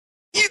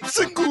It's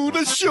a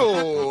good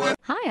show.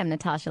 Hi, I'm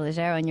Natasha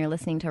Leggero, and you're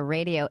listening to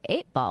Radio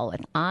 8 Ball with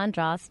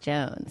Andros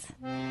Jones.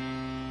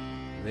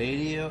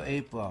 Radio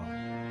 8 Ball,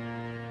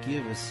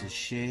 give us a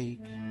shake.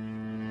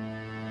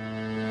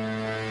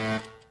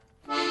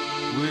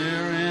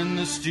 We're in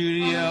the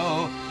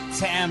studio,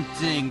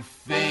 tempting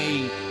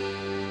fate.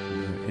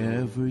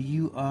 Wherever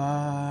you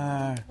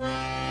are,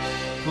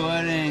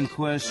 putting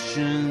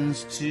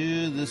questions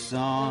to the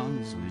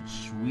songs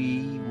which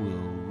we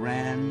will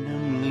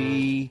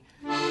randomly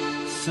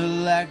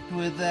select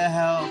with the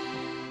help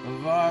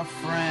of our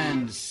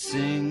friend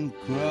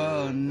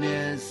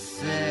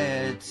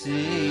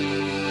Synchronicity.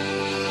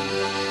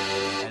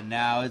 And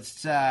now it's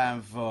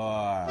time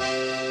for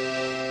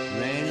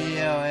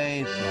Radio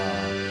 8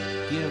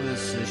 Ball. Give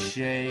us a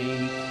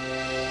shake.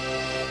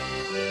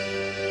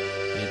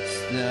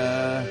 It's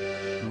the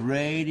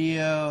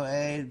Radio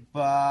 8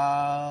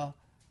 Ball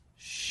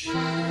Show.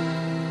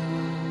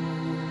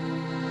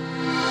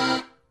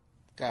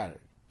 Got it.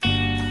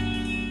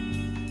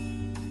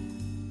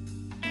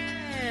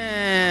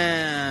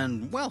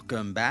 And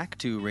welcome back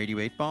to Radio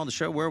 8 Ball, the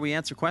show where we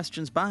answer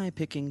questions by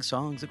picking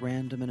songs at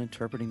random and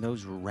interpreting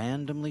those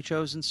randomly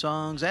chosen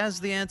songs as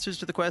the answers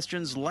to the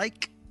questions,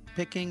 like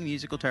picking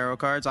musical tarot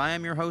cards. I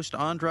am your host,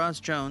 Andros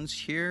Jones,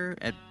 here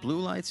at Blue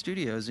Light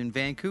Studios in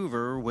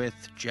Vancouver with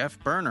Jeff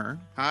Berner.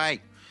 Hi.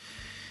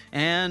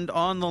 And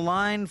on the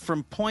line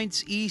from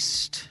Points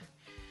East,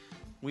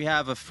 we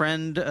have a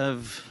friend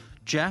of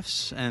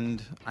Jeff's,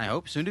 and I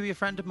hope soon to be a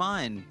friend of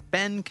mine,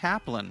 Ben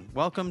Kaplan.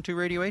 Welcome to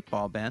Radio 8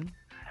 Ball, Ben.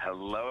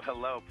 Hello,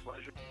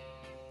 pleasure.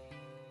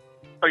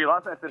 Oh, you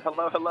lost me? I said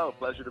hello,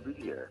 pleasure to be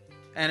here.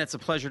 And it's a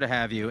pleasure to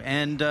have you.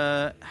 And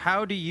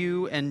how do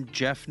you and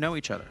Jeff know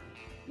each other?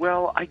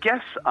 Well, I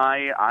guess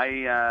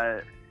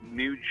I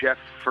knew Jeff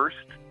first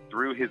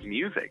through his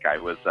music. I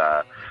was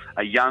a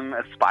young,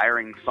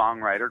 aspiring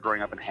songwriter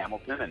growing up in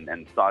Hamilton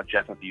and saw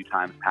Jeff a few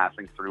times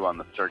passing through on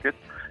the circuit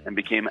and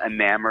became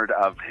enamored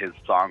of his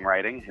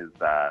songwriting, his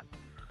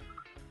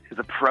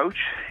approach,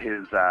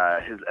 his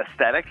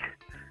aesthetic,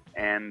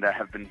 and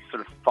have been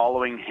sort of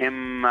following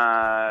him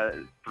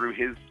through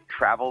his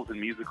travels and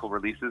musical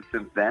releases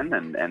since then,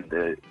 and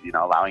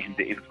allowing him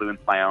to influence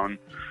my own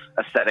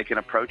aesthetic and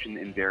approach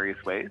in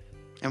various ways.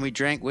 And we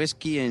drank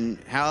whiskey in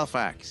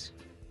Halifax.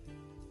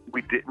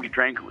 We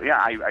drank. Yeah,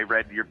 I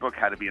read your book,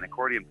 How to Be an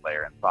Accordion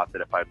Player, and thought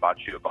that if I bought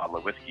you a bottle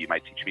of whiskey, you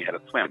might teach me how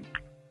to swim.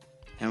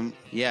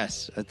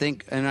 Yes, I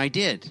think, and I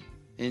did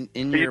in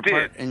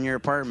your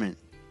apartment.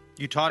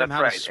 You taught him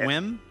how to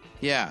swim?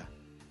 Yeah.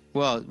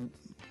 Well,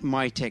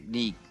 my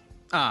technique.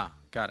 Ah,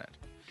 got it.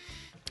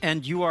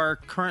 And you are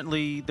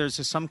currently,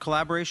 there's some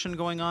collaboration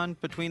going on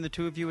between the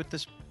two of you at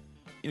this.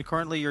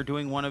 Currently, you're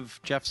doing one of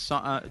Jeff's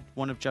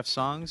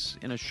songs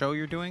in a show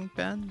you're doing,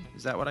 Ben.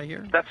 Is that what I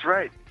hear? That's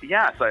right.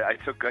 Yeah. So I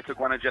took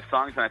one of Jeff's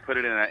songs and I put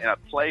it in a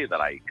play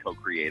that I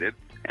co-created,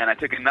 and I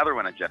took another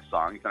one of Jeff's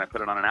songs and I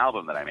put it on an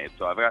album that I made.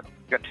 So I've got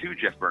two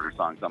Jeff Berner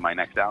songs on my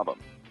next album.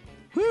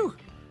 Whew.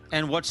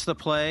 And what's the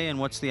play and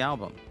what's the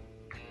album?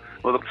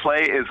 Well, the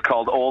play is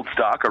called Old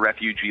Stock, a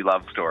refugee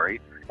love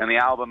story, and the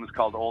album is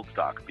called Old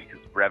Stock because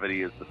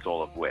brevity is the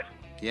soul of wit.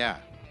 Yeah.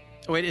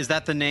 Wait, is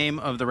that the name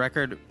of the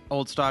record,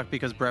 Old Stock,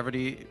 because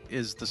brevity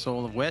is the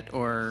soul of wit,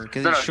 or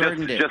because he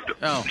shortened it?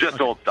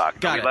 Just Old Stock.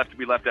 Got it.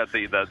 We left out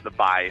the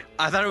by.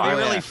 I thought it would be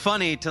really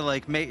funny to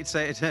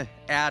to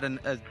add an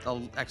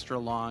extra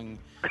long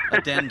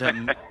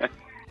addendum,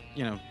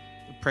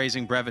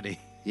 praising brevity.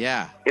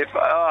 Yeah. If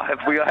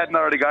we hadn't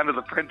already gone to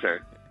the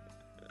printer.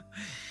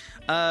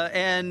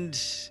 And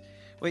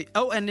wait.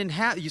 Oh, and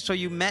so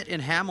you met in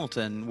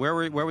Hamilton. Where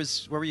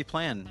were you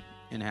playing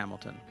in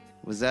Hamilton?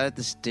 Was that at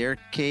the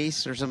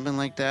Staircase or something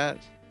like that?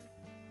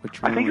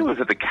 I think it was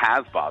at the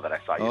Casbah that I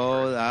saw you.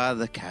 Oh,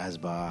 the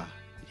Casbah.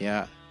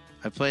 Yeah.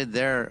 I played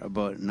there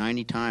about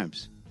 90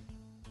 times.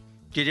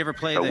 Did you ever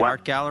play the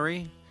art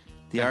gallery?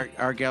 The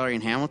art gallery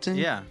in Hamilton?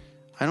 Yeah.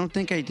 I don't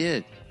think I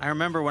did. I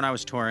remember when I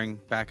was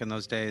touring back in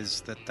those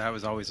days that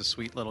was always a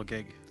sweet little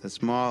gig. The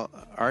small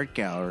art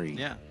gallery.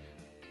 Yeah.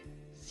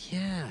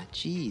 Yeah,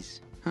 jeez.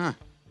 Huh.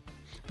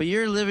 But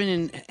you're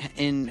living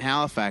in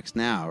Halifax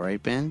now,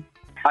 right, Ben?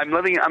 I'm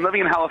living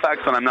in Halifax,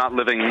 and I'm not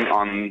living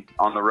on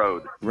the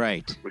road.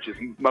 Right. Which is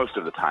most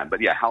of the time. But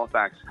yeah,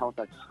 Halifax is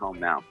home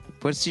now.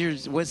 What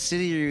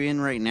city are you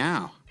in right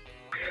now?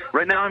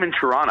 Right now I'm in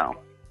Toronto.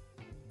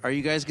 Are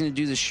you guys going to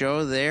do the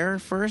show there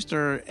first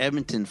or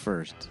Edmonton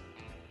first?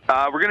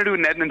 We're going to do it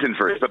in Edmonton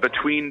first, but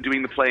between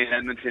doing the play in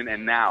Edmonton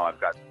and now, I've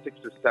got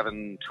 6 or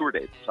 7 tour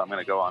dates. So I'm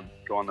going to go on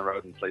the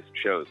road and play some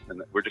shows.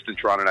 And we're just in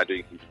Toronto now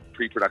doing some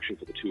pre-production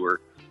for the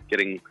tour,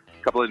 getting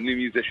a couple of new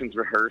musicians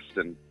rehearsed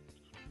and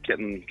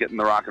getting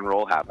the rock and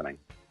roll happening.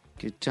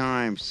 Good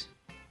times.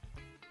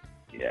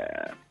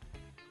 Yeah.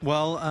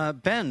 Well,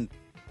 Ben,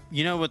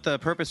 you know what the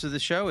purpose of the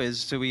show is?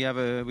 So we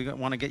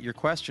want to get your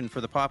question for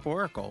the Pop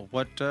Oracle.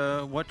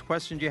 What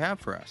question do you have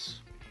for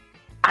us?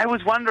 I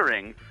was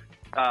wondering,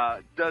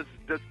 does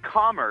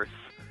commerce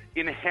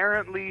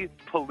inherently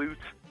pollute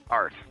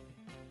art,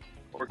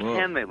 or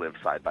can they live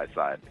side by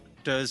side?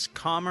 Does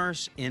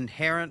commerce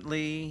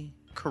inherently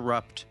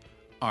corrupt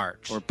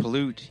art. Or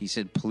pollute. He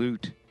said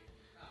pollute.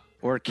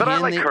 Or But I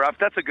can like they corrupt.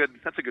 That's a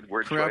good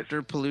word corrupt choice.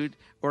 or pollute?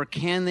 Or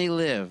can they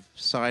live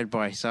side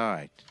by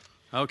side?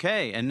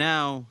 Okay, and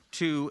now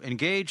to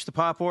engage the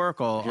Pop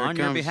Oracle Here it on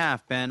your comes.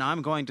 behalf, Ben,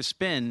 I'm going to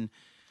spin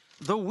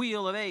the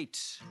Wheel of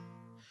 8.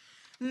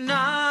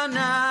 Na,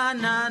 na,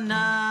 na,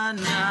 na,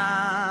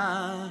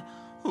 na.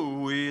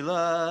 Wheel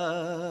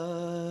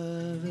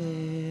of 8.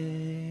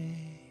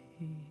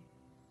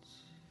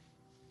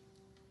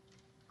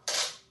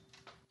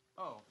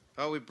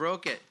 Oh, we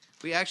broke it.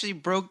 We actually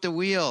broke the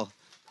wheel.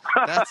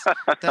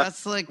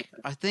 That's like,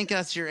 I think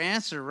that's your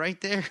answer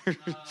right there.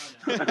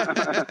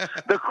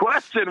 The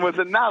question was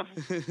enough.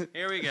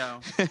 Here we go.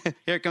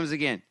 Here it comes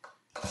again.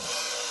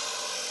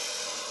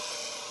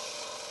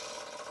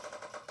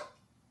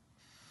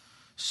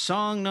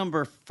 Song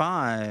number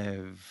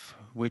 5,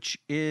 which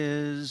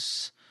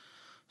is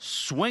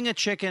Swing a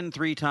Chicken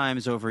 3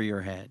 Times Over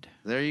Your Head.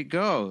 There you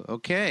go.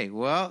 Okay.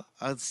 Well,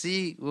 let's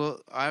see.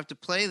 Well, I have to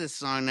play this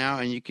song now,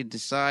 and you can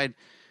decide.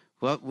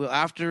 Well,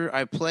 after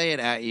I play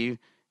it at you,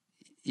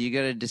 you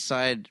got to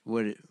decide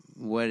what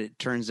it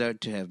turns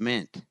out to have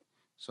meant.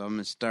 So I'm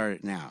gonna start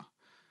it now.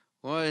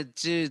 1,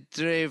 2,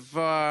 3,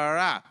 4,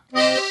 ah.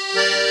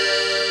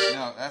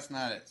 No, that's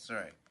not it.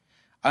 Sorry.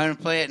 I'm gonna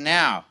play it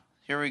now.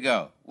 Here we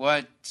go.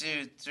 1,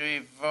 2, 3,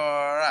 4,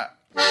 ah.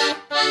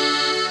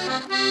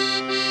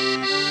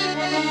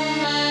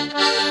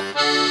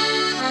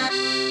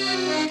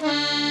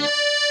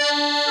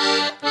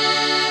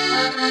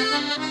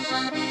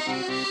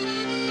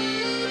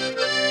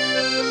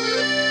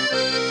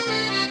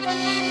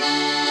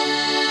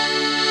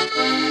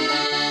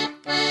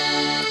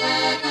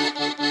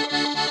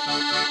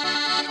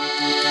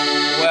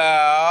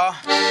 Well,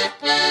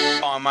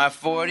 on my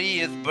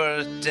 40th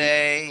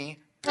birthday,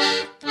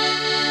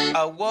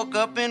 I woke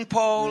up in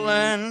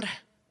Poland,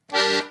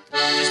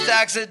 just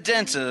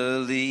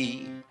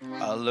accidentally.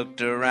 I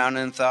looked around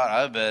and thought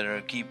I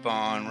better keep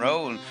on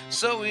rolling.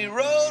 So we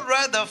rolled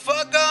right the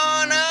fuck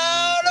on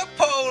out of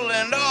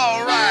Poland,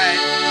 alright.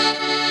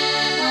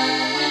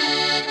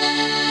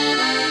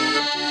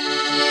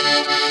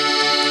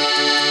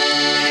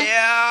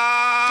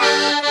 Yeah,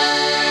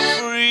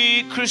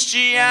 free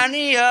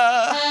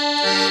Christiania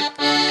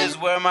is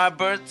where my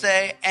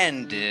birthday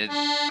ended.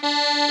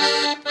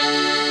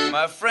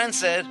 My friend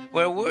said,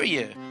 "Where were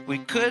you? We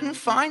couldn't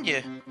find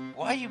you.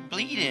 Why you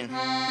bleeding?" So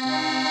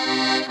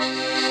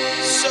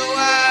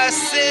I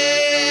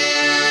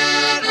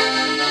said,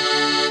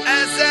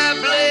 as I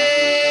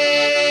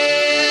bled,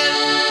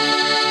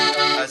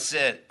 I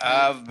said,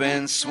 "I've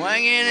been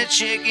swinging a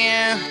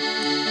chicken.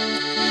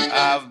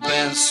 I've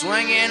been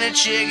swinging a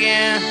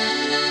chicken.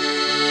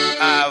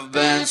 I've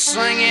been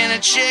swinging a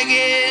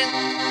chicken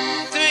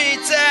 3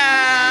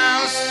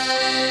 times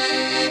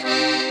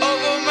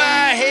over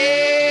my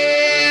head."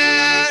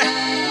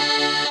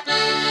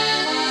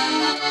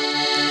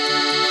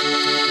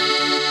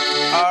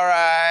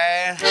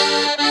 Alright,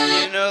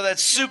 you know that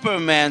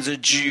Superman's a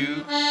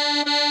Jew,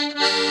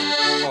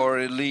 or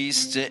at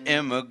least an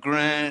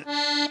immigrant,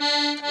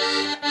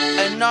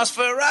 and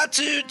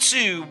Nosferatu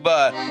too,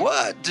 but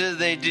what do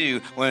they do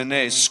when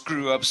they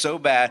screw up so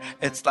bad?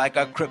 It's like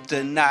a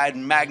kryptonite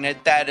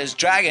magnet that is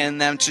dragging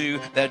them to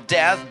their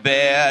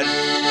deathbed.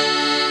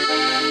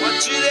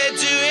 What do they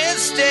do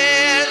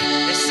instead?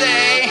 They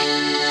say,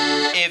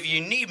 "If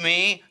you need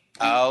me,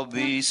 I'll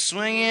be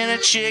swinging a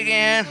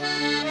chicken.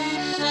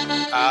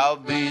 I'll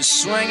be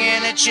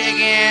swinging a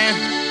chicken.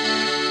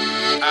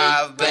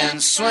 I've been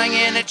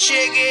swinging a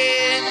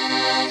chicken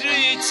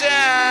 3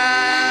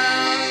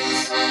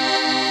 times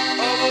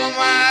over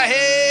my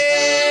head."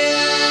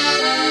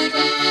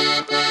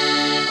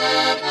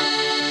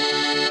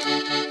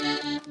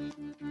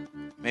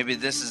 Maybe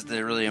this is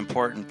the really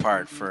important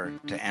part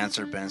to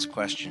answer Ben's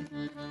question.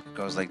 It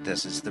goes like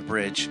this. It's the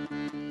bridge.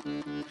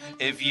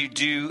 If you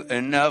do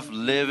enough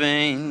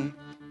living,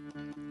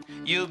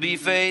 you'll be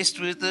faced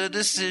with a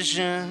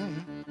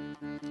decision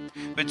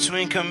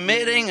between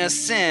committing a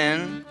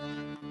sin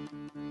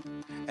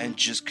and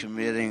just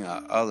committing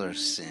a other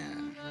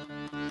sin.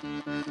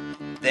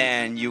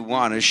 Then you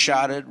want a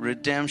shot at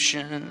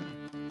redemption.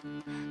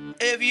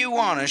 If you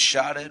want a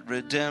shot at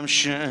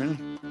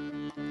redemption,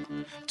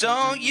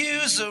 don't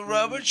use a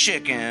rubber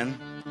chicken,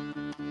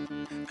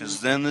 'cause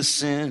then the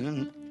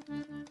sin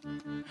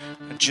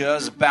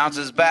just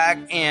bounces back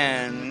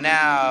in.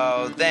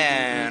 Now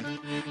then,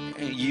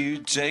 you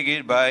take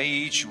it by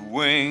each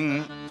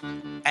wing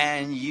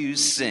and you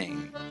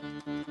sing.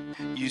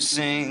 You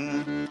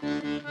sing,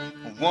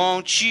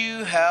 "Won't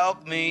you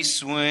help me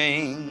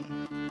swing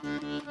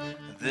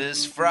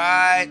this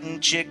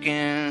frightened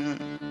chicken?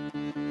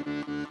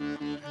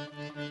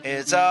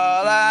 It's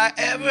all I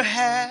ever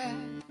had."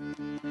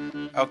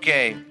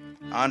 Okay,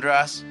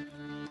 Andras,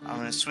 I'm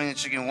gonna swing the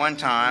chicken 1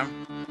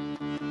 time.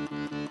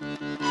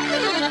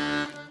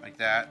 Like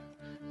that.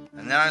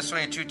 And then I'm gonna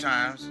swing it 2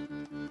 times.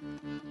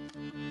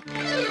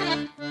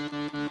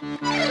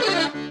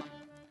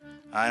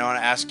 I want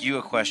to ask you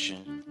a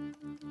question.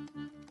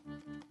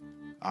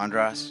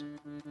 Andras,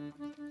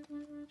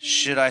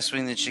 should I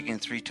swing the chicken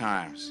 3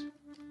 times?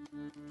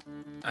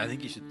 I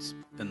think you should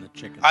spin the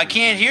chicken. I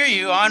can't hear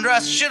you,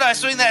 Andras. Should I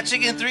swing that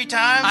chicken 3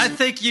 times? I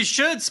think you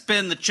should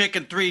spin the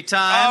chicken 3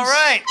 times. All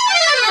right.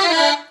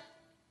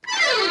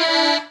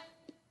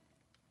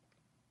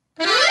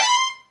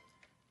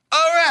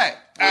 All right.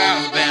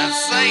 I've been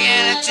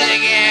slinging a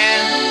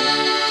chicken.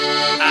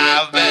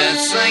 I've been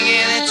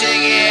slinging a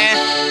chicken.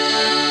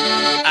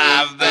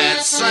 I've been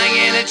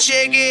slinging a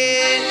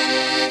chicken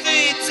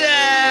 3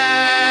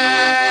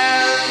 times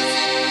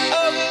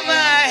over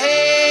my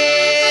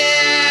head.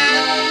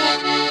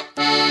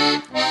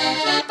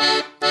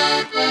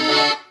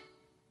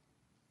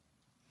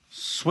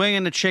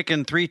 Swing a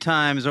chicken 3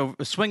 times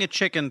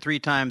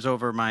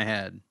over my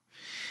head.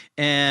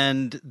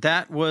 And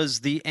that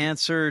was the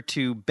answer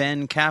to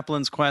Ben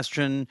Kaplan's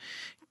question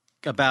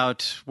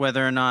about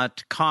whether or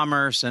not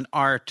commerce and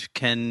art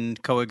can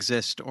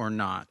coexist or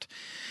not.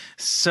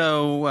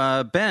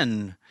 So,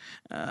 Ben,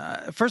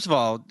 first of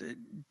all,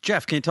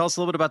 Jeff, can you tell us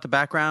a little bit about the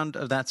background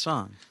of that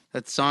song?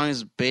 That song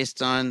is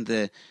based on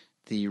the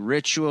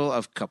ritual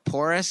of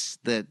Kaporis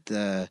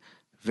that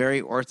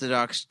very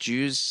Orthodox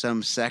Jews,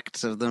 some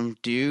sects of them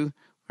do,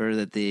 where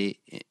that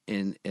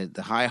in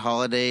the high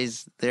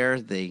holidays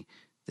there, they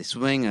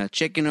swing a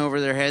chicken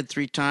over their head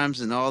 3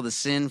 times, and all the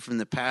sin from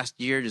the past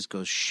year just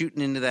goes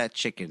shooting into that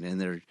chicken, and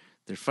they're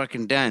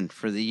fucking done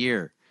for the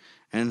year.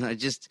 And I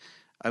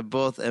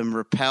both am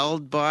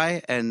repelled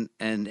by and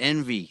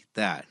envy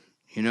that,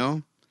 you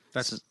know?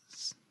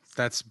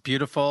 That's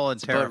beautiful and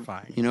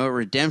terrifying. About,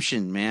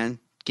 redemption, man.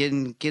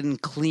 Getting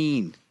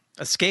clean.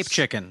 Escape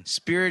chicken.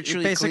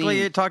 Spiritually Basically, clean.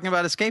 you're talking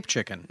about escape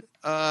chicken.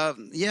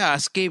 Yeah,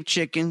 escape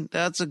chicken.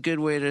 That's a good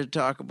way to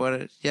talk about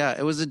it. Yeah,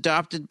 it was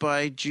adopted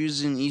by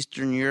Jews in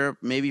Eastern Europe,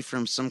 maybe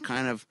from some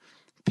kind of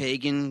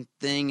pagan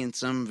thing in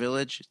some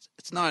village.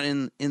 It's not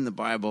in the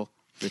Bible,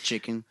 the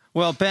chicken.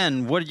 Well,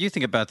 Ben, what did you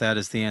think about that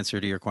as the answer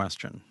to your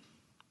question?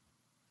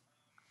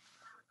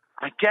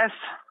 I guess,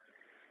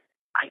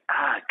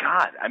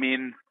 God, I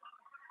mean,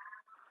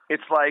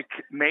 it's like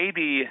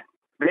maybe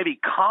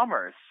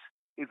commerce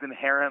is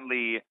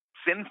inherently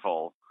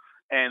sinful,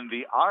 and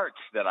the art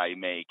that I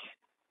make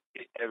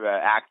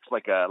acts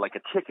like a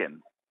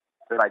chicken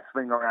that I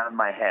swing around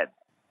my head.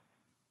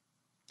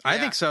 I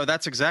think so.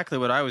 That's exactly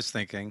what I was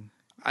thinking.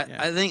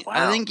 I think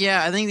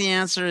the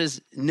answer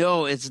is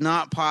no. It's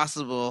not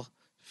possible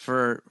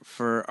for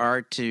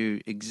art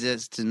to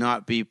exist, to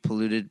not be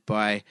polluted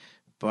by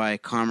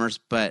commerce,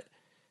 but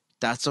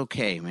that's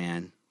okay,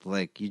 man.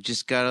 Like, you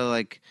just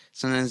gotta,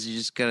 sometimes you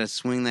just gotta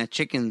swing that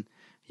chicken.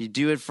 You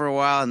do it for a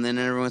while, and then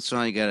every once in a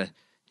while you gotta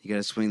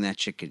swing that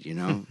chicken, you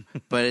know.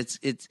 But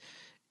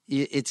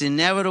it's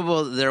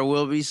inevitable that there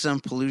will be some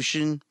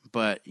pollution,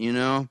 but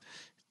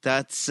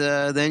that's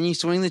then you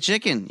swing the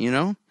chicken, you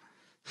know.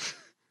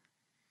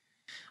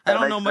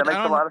 That makes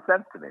a lot of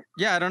sense to me.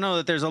 Yeah, I don't know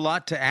that there's a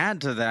lot to add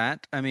to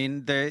that. I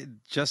mean, and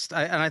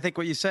I think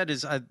what you said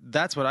is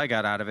that's what I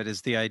got out of it,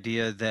 is the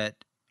idea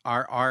that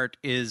our art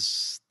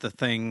is the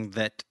thing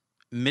that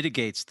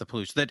mitigates the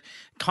pollution. That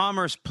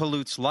commerce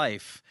pollutes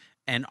life,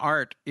 and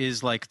art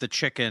is like the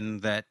chicken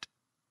that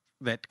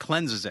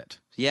cleanses it.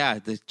 Yeah,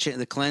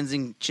 the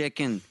cleansing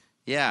chicken.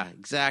 Yeah,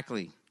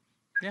 exactly.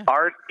 Yeah.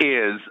 Art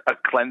is a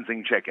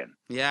cleansing chicken.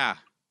 Yeah,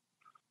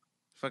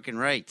 fucking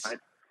right.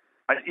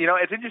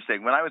 It's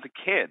interesting. When I was a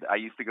kid, I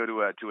used to go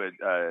to a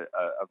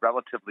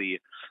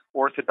relatively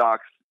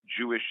Orthodox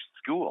Jewish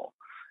school,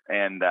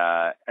 and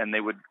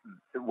they would,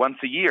 once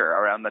a year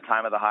around the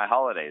time of the high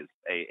holidays,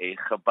 a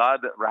Chabad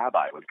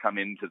rabbi would come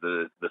into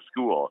the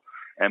school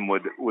and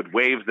would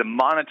wave the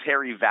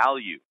monetary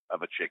value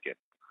of a chicken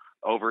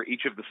over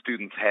each of the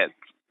students' heads.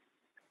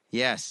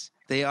 Yes,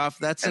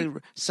 that's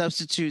a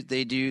substitute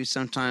they do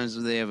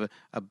sometimes. They have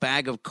a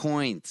bag of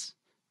coins.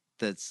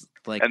 That's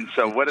like, and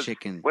so what is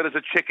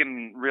a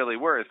chicken really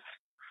worth?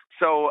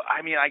 So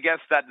I mean, I guess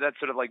that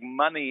sort of like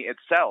money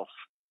itself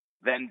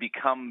then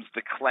becomes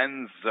the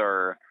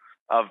cleanser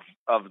of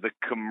the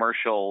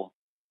commercial.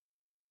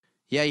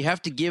 Yeah, you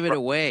have to give it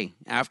away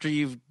after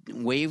you've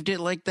waved it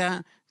like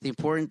that. The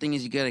important thing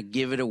is you got to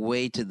give it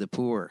away to the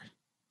poor,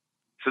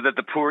 so that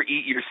the poor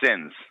eat your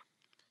sins.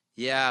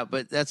 Yeah,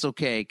 but that's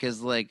okay,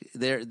 because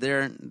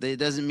they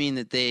doesn't mean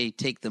that they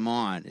take them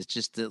on. It's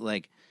just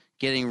that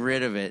getting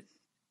rid of it.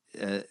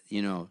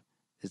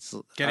 It's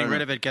getting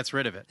rid of it gets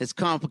rid of it. It's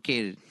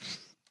complicated.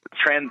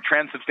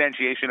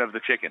 Transubstantiation of the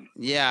chicken.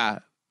 Yeah,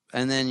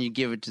 and then you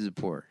give it to the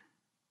poor.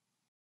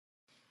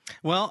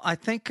 Well, I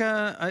think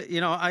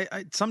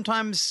I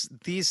sometimes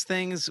these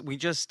things we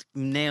just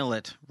nail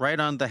it right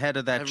on the head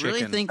of that chicken. I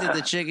really think that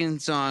the chicken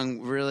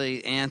song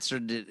really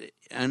answered it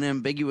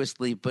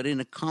unambiguously, but in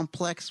a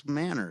complex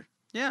manner.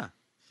 Yeah,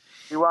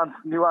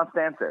 nuanced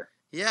answer.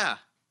 Yeah.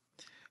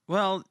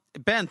 Well,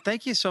 Ben,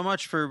 thank you so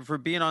much for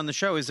being on the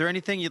show. Is there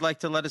anything you'd like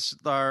to let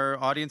our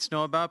audience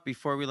know about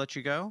before we let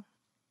you go?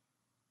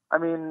 I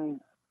mean,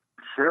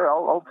 sure.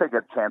 I'll take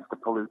a chance to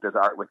pollute this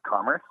art with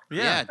commerce.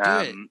 Yeah,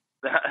 do it.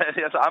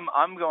 Yes,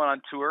 I'm going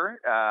on tour.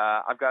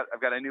 I've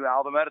got a new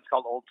album out. It's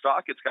called Old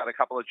Stock. It's got a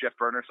couple of Jeff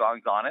Berner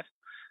songs on it,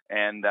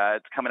 and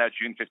it's coming out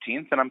June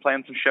 15th. And I'm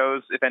playing some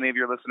shows. If any of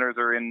your listeners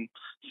are in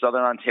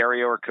Southern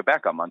Ontario or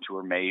Quebec, I'm on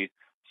tour May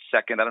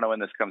 2nd. I don't know when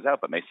this comes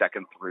out, but May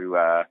 2nd through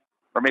or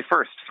May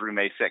 1st through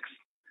May 6th.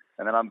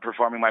 And then I'm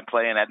performing my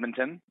play in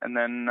Edmonton, and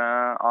then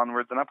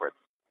onwards and upwards.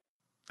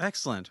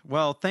 Excellent.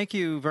 Well, thank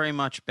you very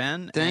much,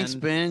 Ben. Thanks,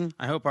 and Ben.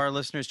 I hope our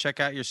listeners check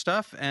out your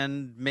stuff,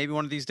 and maybe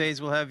one of these days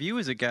we'll have you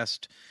as a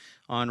guest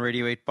on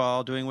Radio 8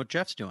 Ball doing what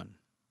Jeff's doing.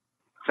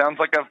 Sounds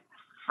like a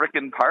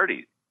frickin'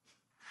 party.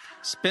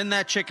 Spin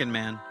that chicken,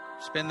 man.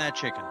 Spin that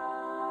chicken.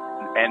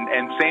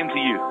 And same to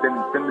you.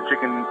 Spin the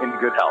chicken in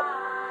good health.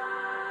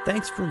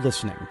 Thanks for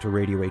listening to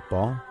Radio 8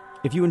 Ball.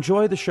 If you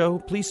enjoy the show,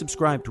 please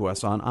subscribe to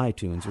us on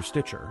iTunes or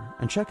Stitcher,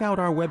 and check out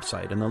our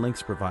website and the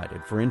links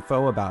provided for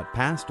info about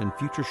past and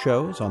future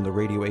shows on the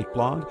Radio 8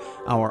 blog,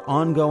 our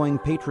ongoing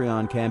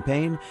Patreon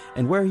campaign,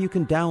 and where you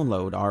can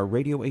download our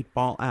Radio 8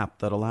 Ball app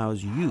that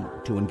allows you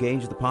to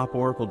engage the Pop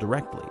Oracle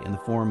directly in the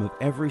form of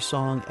every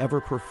song ever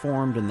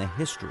performed in the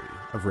history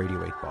of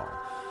Radio 8 Ball.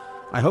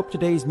 I hope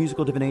today's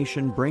musical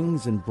divination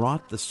brings and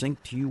brought the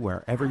sync to you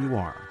wherever you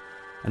are.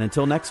 And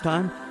until next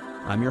time,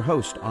 I'm your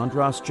host,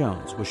 Andras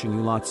Jones, wishing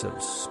you lots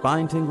of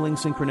spine-tingling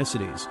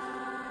synchronicities,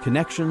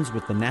 connections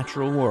with the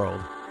natural world,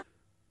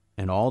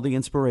 and all the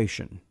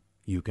inspiration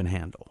you can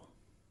handle.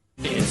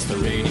 It's the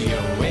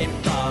Radio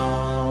 8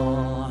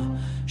 Ball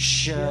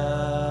Show.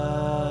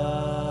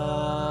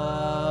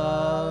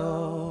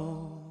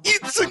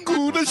 It's a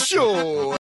good show.